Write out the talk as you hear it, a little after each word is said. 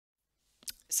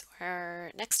So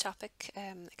our next topic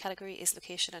category is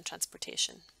location and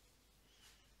transportation.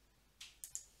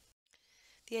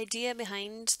 The idea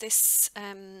behind this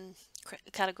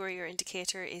category or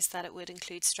indicator is that it would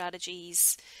include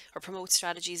strategies or promote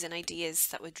strategies and ideas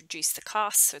that would reduce the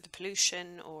costs or the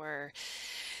pollution or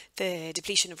the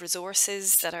depletion of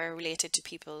resources that are related to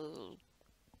people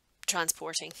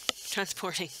transporting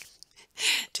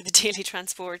to the daily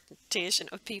transportation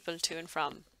of people to and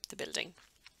from the building.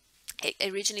 It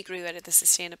originally grew out of the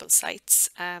sustainable sites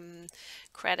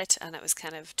credit, and it was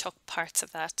kind of took parts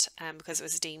of that because it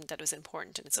was deemed that it was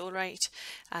important in its own right,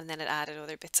 and then it added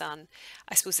other bits on.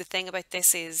 I suppose the thing about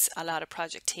this is a lot of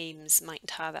project teams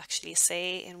mightn't have actually a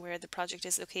say in where the project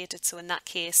is located, so in that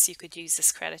case you could use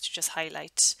this credit to just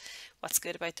highlight what's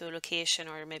good about the location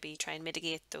or maybe try and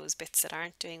mitigate those bits that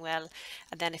aren't doing well.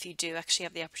 And then if you do actually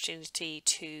have the opportunity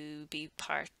to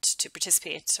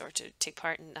participate or to take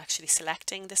part in actually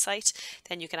selecting the site,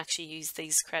 then you can actually use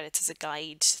these credits as a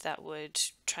guide that would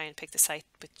try and pick the site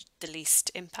with the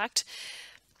least impact.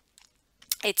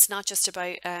 It's not just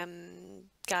about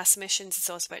gas emissions, it's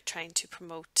also about trying to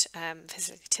promote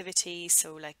physical activity,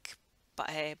 so like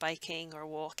biking or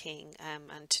walking,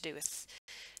 and to do with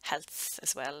health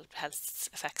as well, health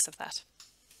effects of that.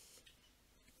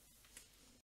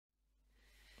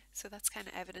 So that's kind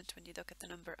of evident when you look at the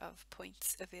number of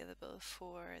points available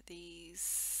for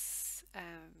these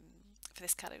for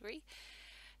this category.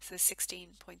 So there's 16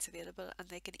 points available, and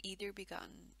they can either be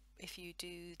gotten if you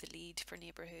do the LEED for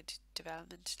neighbourhood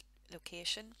development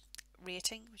location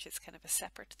rating, which is kind of a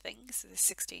separate thing. So there's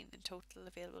 16 in total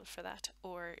available for that,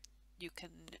 or you can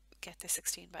get the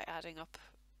 16 by adding up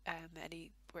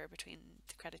anywhere between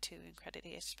the credit 2 and credit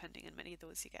 8, depending on many of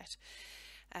those you get.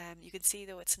 You can see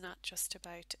though it's not just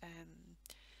about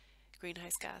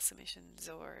greenhouse gas emissions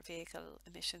or vehicle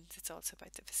emissions, it's also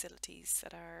about the facilities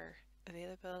that are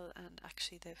available, and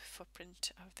actually the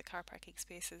footprint of the car parking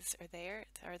spaces are there.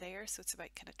 So it's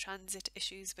about kind of transit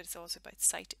issues, but it's also about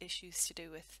site issues to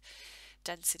do with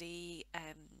density,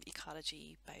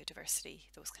 ecology, biodiversity,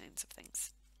 those kinds of things.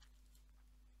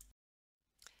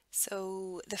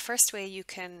 So the first way you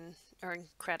can earn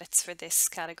credits for this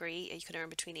category, you can earn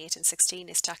between 8 and 16,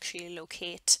 is to actually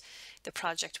locate the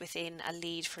project within a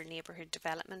LEED for neighbourhood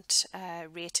development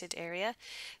rated area.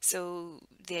 So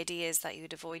the idea is that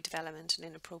you'd avoid development in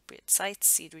inappropriate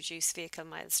sites, you'd reduce vehicle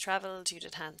miles travelled, you'd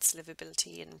enhance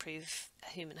livability and improve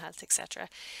human health, etc.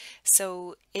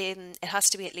 So it has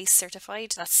to be at least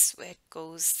certified. That's why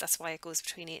it goes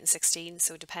between 8 and 16.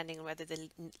 So depending on whether the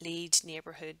LEED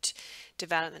neighbourhood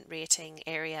development rating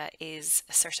area is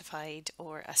a certified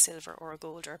or a silver or a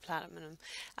gold or a platinum,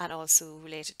 and also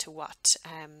related to what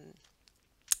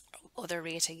other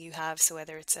rating you have. So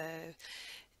whether it's a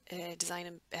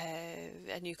design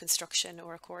a new construction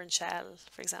or a core and shell,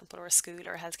 for example, or a school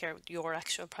or healthcare, your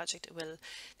actual project,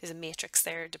 there's a matrix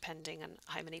there depending on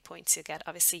how many points you get.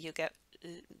 Obviously you get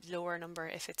lower number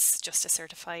if it's just a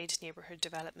certified neighbourhood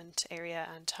development area,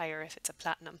 and higher if it's a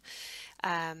platinum.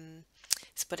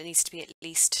 But it needs to be at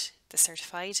least the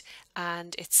certified,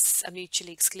 and it's a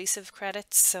mutually exclusive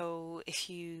credit, so if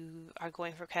you are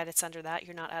going for credits under that,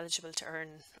 you're not eligible to earn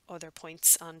other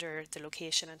points under the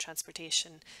location and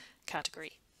transportation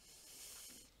category.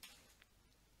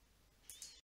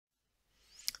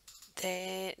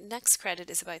 The next credit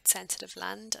is about sensitive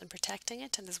land and protecting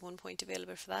it, and there's 1 point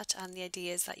available for that, and the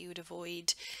idea is that you would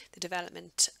avoid the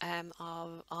development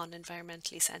on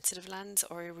environmentally sensitive lands,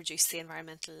 or reduce the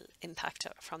environmental impact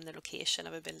from the location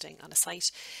of a building on a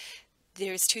site.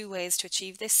 There's 2 ways to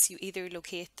achieve this. You either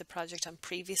locate the project on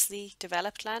previously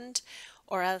developed land,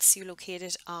 or else you locate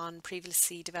it on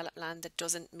previously developed land that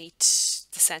doesn't meet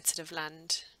the sensitive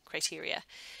land criteria.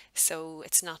 So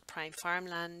it's not prime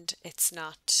farmland, it's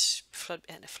not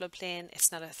in a floodplain,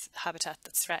 it's not a habitat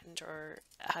that's threatened or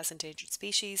has endangered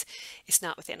species, it's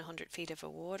not within 100 feet of a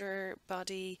water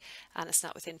body, and it's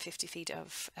not within 50 feet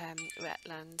of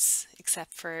wetlands,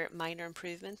 except for minor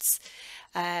improvements.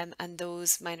 And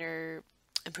those minor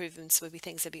improvements would be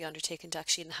things that be undertaken to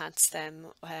actually enhance them,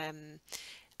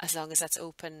 as long as that's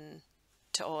open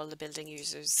to all the building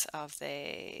users of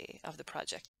the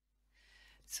project.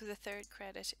 So the third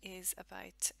credit is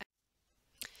about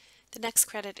the next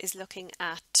credit is looking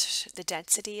at the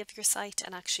density of your site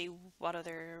and actually what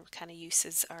other kind of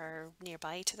uses are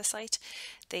nearby to the site.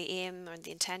 The aim or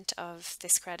the intent of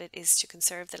this credit is to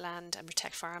conserve the land and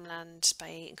protect farmland by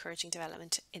encouraging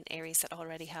development in areas that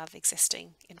already have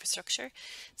existing infrastructure.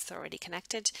 It's already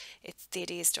connected. The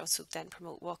idea is to also then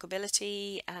promote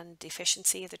walkability and the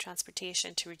efficiency of the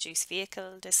transportation to reduce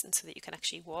vehicle distance so that you can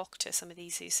actually walk to some of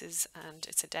these uses, and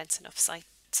it's a dense enough site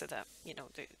so that, you know,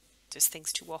 there's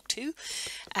things to walk to,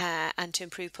 and to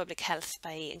improve public health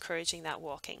by encouraging that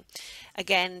walking.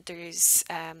 Again, there's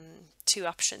two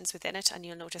options within it, and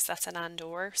you'll notice that's an and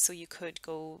or, so you could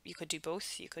do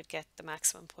both. You could get the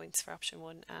maximum points for option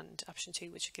 1 and option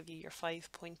 2, which would give you your 5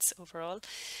 points overall.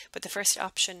 But the first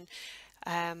option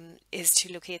is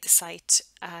to locate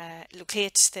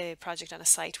the project on a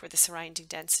site where the surrounding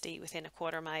density within a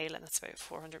quarter mile, and that's about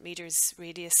 400 meters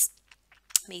radius,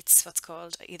 meets what's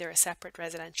called either a separate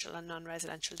residential and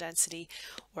non-residential density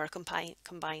or a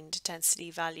combined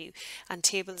density value. And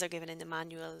tables are given in the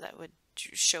manual that would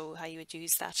show how you would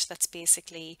use that. That's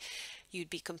basically,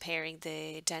 you'd be comparing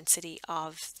the density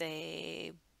of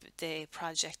the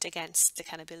project against the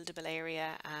kind of buildable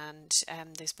area, and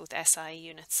there's both SI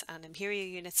units and Imperial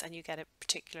units, and you get a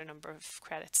particular number of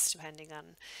credits depending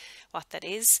on what that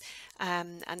is.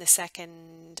 And the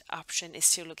second option is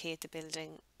to locate the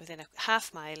building within a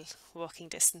half-mile walking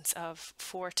distance of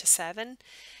 4 to 7,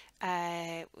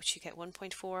 which you get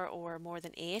 1.4, or more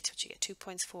than 8, which you get 2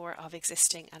 points for, of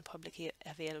existing and publicly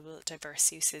available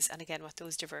diverse uses. And again, what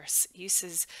those diverse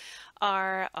uses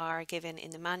are given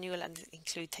in the manual, and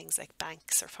include things like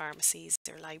banks or pharmacies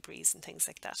or libraries and things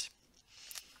like that.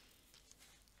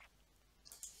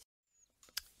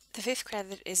 The 5th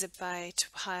credit is about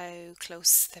how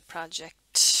close the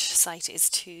project site is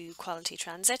to quality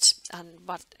transit, and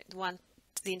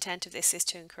the intent of this is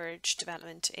to encourage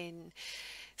development in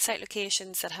site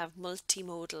locations that have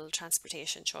multimodal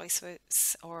transportation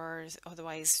choices, or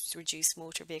otherwise reduce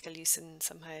motor vehicle use in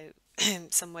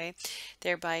some way,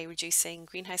 thereby reducing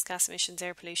greenhouse gas emissions,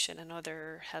 air pollution and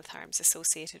other health harms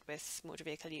associated with motor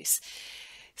vehicle use.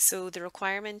 So the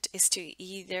requirement is to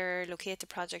either locate the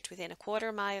project within a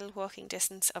quarter mile walking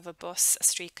distance of a bus, a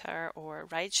streetcar or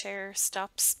rideshare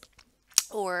stops,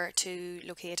 or to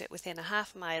locate it within a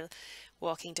half-mile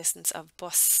walking distance of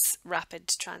bus, rapid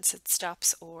transit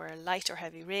stops, or light or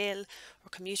heavy rail or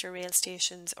commuter rail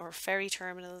stations or ferry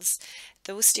terminals.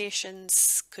 Those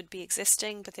stations could be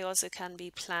existing, but they also can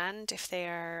be planned if they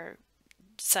are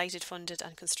sited, funded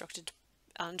and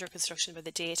under construction by the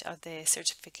date of the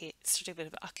certificate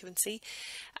of occupancy,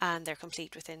 and they're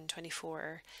complete within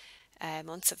 24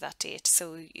 months of that date.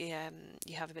 So you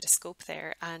have a bit of scope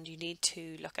there, and you need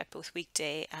to look at both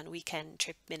weekday and weekend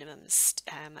trip minimums,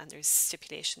 and there's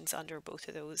stipulations under both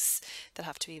of those that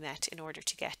have to be met in order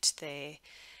to get the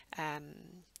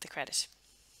credit.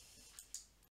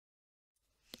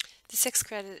 The 6th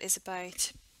credit is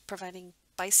about providing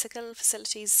bicycle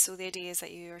facilities. So the idea is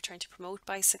that you are trying to promote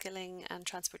bicycling and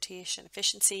transportation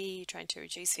efficiency, you're trying to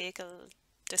reduce vehicle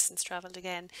distance travelled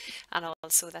again, and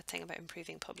also that thing about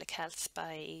improving public health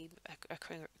by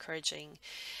encouraging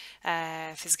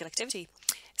physical activity.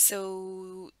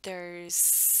 So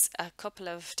there's a couple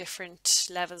of different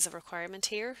levels of requirement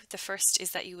here. The first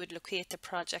is that you would locate the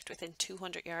project within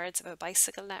 200 yards of a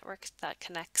bicycle network that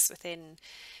connects within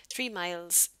 3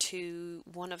 miles to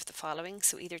one of the following.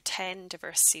 So either 10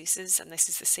 diverse uses, and this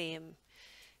is the same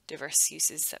diverse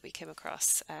uses that we came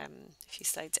across a few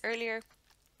slides earlier.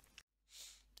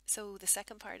 So the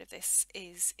second part of this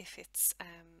is if it's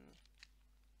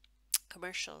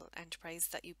commercial enterprise,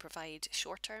 that you provide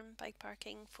short-term bike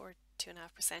parking for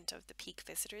 2.5% of the peak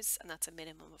visitors, and that's a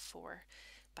minimum of 4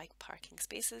 bike parking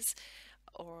spaces,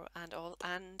 and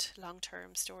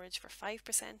long-term storage for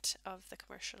 5% of the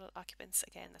commercial occupants.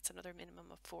 Again, that's another minimum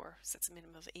of 4, so it's a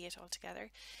minimum of 8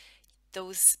 altogether.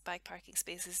 Those bike parking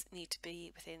spaces need to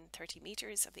be within 30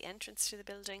 meters of the entrance to the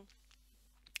building.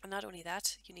 And not only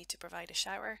that, you need to provide a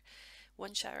shower,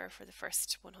 1 shower for the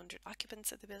first 100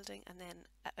 occupants of the building, and then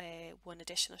 1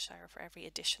 additional shower for every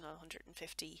additional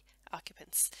 150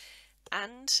 occupants.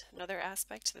 And another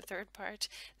aspect, the third part,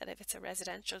 that if it's a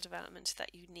residential development,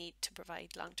 that you need to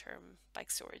provide long-term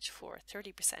bike storage for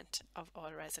 30% of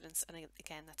all residents, and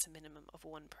again that's a minimum of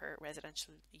 1 per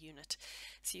residential unit.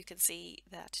 So you can see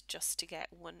that just to get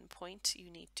 1 point you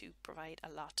need to provide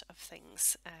a lot of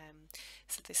things.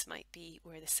 So this might be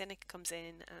where the cynic comes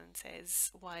in and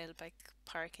says, while bike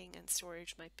parking and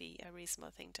storage might be a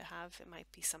reasonable thing to have, it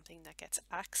might be something that gets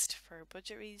axed for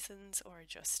budget reasons, or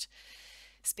just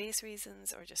space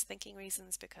reasons, or just thinking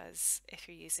reasons, because if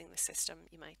you're using the system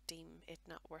you might deem it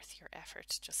not worth your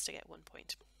effort just to get 1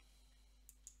 point.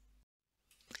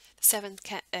 The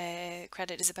 7th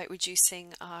credit is about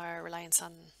reducing our reliance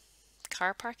on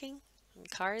car parking,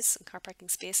 cars and car parking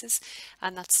spaces,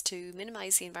 and that's to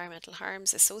minimize the environmental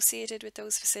harms associated with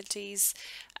those facilities,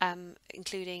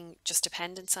 including just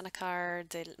dependence on a car,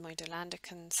 the amount of land it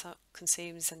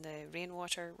consumes and the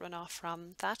rainwater runoff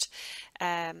from that.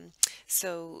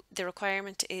 So the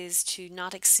requirement is to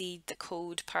not exceed the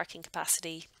code parking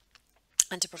capacity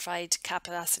and to provide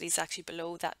capacities actually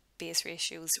below that base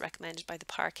ratios recommended by the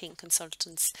Parking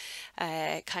Consultants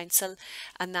Council,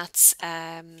 and that's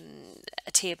a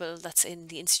table that's in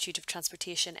the Institute of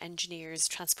Transportation Engineers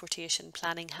Transportation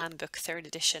Planning Handbook 3rd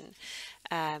edition,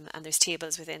 and there's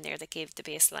tables within there that give the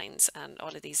baselines, and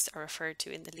all of these are referred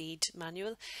to in the lead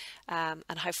manual,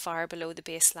 and how far below the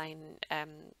baseline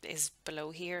is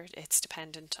below here. It's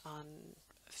dependent on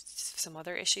some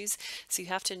other issues, so you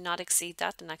have to not exceed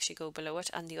that and actually go below it.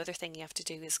 And the other thing you have to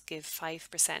do is give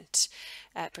 5%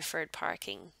 preferred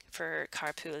parking for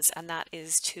carpools, and that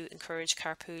is to encourage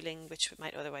carpooling, which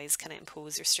might otherwise kind of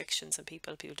impose restrictions on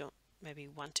people. People don't maybe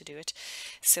want to do it,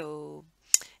 so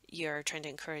you're trying to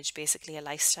encourage basically a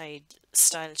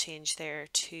lifestyle change there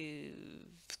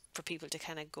for people to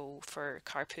kind of go for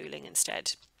carpooling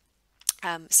instead.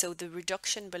 So the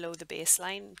reduction below the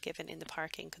baseline given in the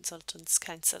Parking Consultants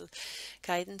Council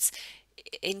guidance,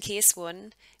 in case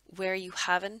one, where you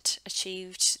haven't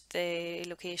achieved the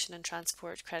location and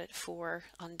transport credit 4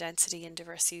 on density and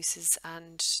diverse uses,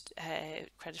 and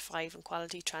credit 5 on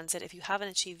quality transit, if you haven't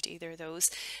achieved either of those,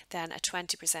 then a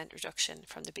 20% reduction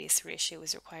from the base ratio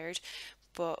is required.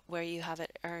 But where you have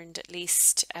it earned at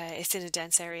least, it's in a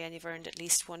dense area and you've earned at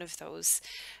least one of those,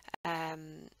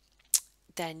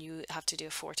 then you have to do a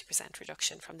 40%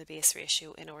 reduction from the base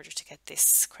ratio in order to get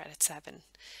this credit 7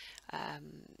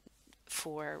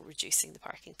 for reducing the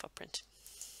parking footprint.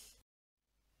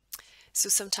 So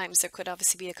sometimes there could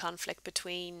obviously be a conflict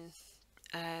between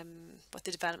what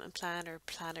the development plan or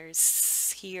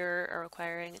planners here are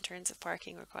requiring in terms of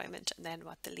parking requirement, and then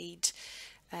what the lead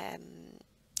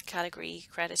category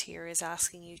credit here is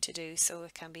asking you to do, so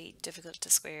it can be difficult to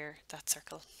square that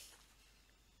circle.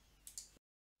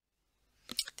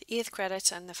 The 8th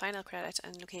credit and the final credit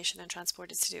in location and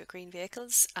transport is to do with green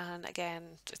vehicles, and again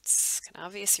it's kind of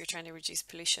obvious, you're trying to reduce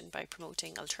pollution by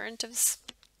promoting alternatives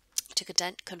to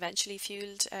conventionally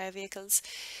fueled vehicles.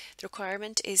 The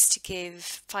requirement is to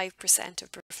give 5%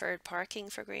 of preferred parking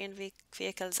for green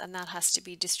vehicles, and that has to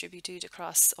be distributed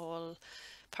across all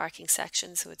parking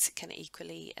sections, so it's kind of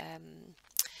equally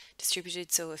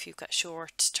distributed. So if you've got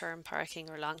short-term parking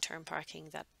or long-term parking,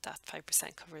 that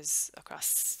 5% covers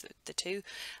across the two.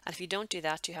 And if you don't do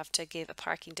that, you have to give a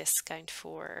parking discount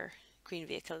for green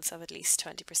vehicles of at least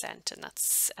 20%, and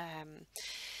that's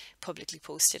publicly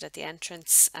posted at the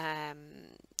entrance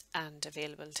and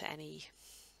available to any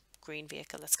green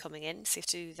vehicle that's coming in. So you have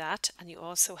to do that, and you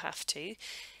also have to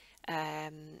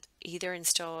either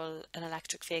install an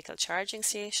electric vehicle charging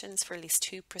stations for at least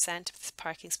 2% of the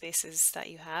parking spaces that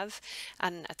you have,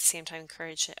 and at the same time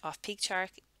encourage off-peak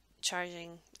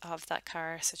charging of that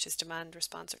car, such as demand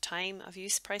response or time of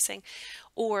use pricing.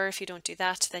 Or if you don't do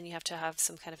that, then you have to have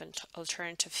some kind of an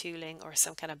alternative fueling or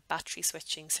some kind of battery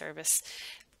switching service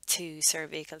to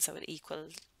serve vehicles that would equal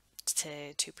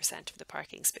to 2% of the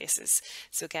parking spaces.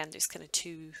 So again, there's kind of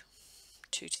two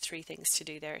to three things to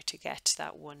do there to get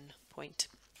that 1 point.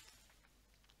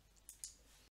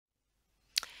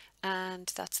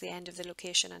 And that's the end of the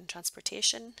location and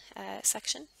transportation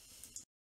section.